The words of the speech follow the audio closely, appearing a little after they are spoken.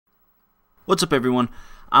What's up, everyone?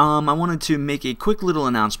 I wanted to make a quick little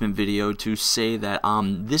announcement video to say that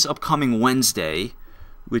this upcoming Wednesday,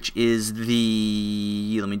 which is let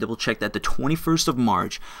me double check that, the 21st of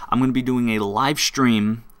March, I'm going to be doing a live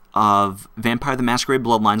stream of Vampire the Masquerade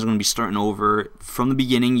Bloodlines. I'm going to be starting over from the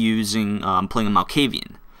beginning using playing a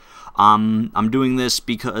Malkavian. I'm doing this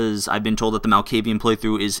because I've been told that the Malkavian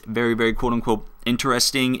playthrough is very, very quote-unquote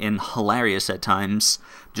interesting and hilarious at times,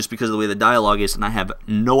 just because of the way the dialogue is, and I have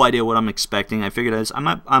no idea what I'm expecting. I figured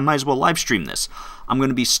I might as well live stream this. I'm going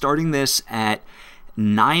to be starting this at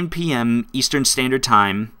 9 p.m. Eastern Standard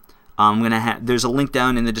Time. There's a link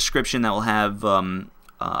down in the description that will have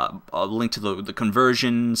a link to the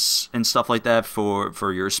conversions and stuff like that for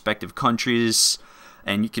your respective countries.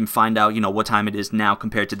 And you can find out, what time it is now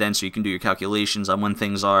compared to then, so you can do your calculations on when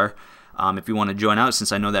things are, if you want to join out,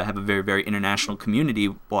 since I know that I have a very, very international community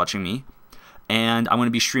watching me. And I'm going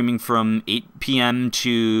to be streaming from 8 p.m.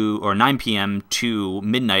 or 9 p.m. to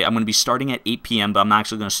midnight. I'm going to be starting at 8 p.m., but I'm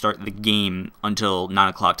actually going to start the game until 9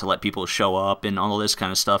 o'clock to let people show up and all this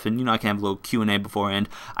kind of stuff. And, I can have a little Q&A beforehand.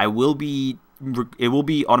 It will be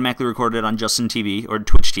automatically recorded on Justin TV, or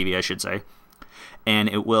Twitch TV, I should say. And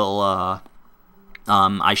it will...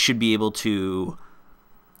 I should be able to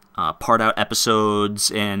part out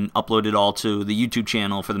episodes and upload it all to the YouTube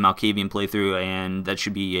channel for the Malkavian playthrough, and that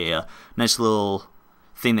should be a nice little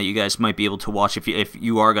thing that you guys might be able to watch if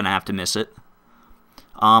you are going to have to miss it.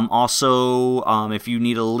 Also, if you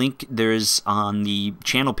need a link, there's on the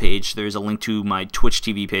channel page, there's a link to my Twitch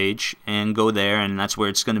TV page, and go there, and that's where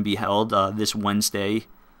it's going to be held this Wednesday,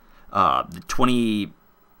 the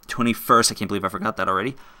 21st. I can't believe I forgot that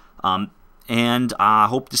already. And I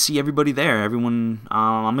hope to see everybody there. Everyone,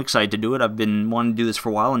 I'm excited to do it. I've been wanting to do this for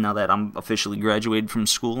a while, and now that I'm officially graduated from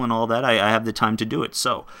school and all that, I have the time to do it.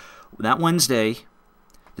 So, that Wednesday,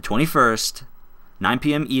 the 21st, 9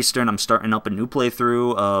 p.m. Eastern, I'm starting up a new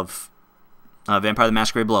playthrough of Vampire the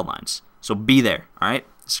Masquerade Bloodlines. So be there, alright?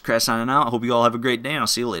 This is Crash signing out. I hope you all have a great day, and I'll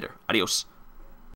see you later. Adios.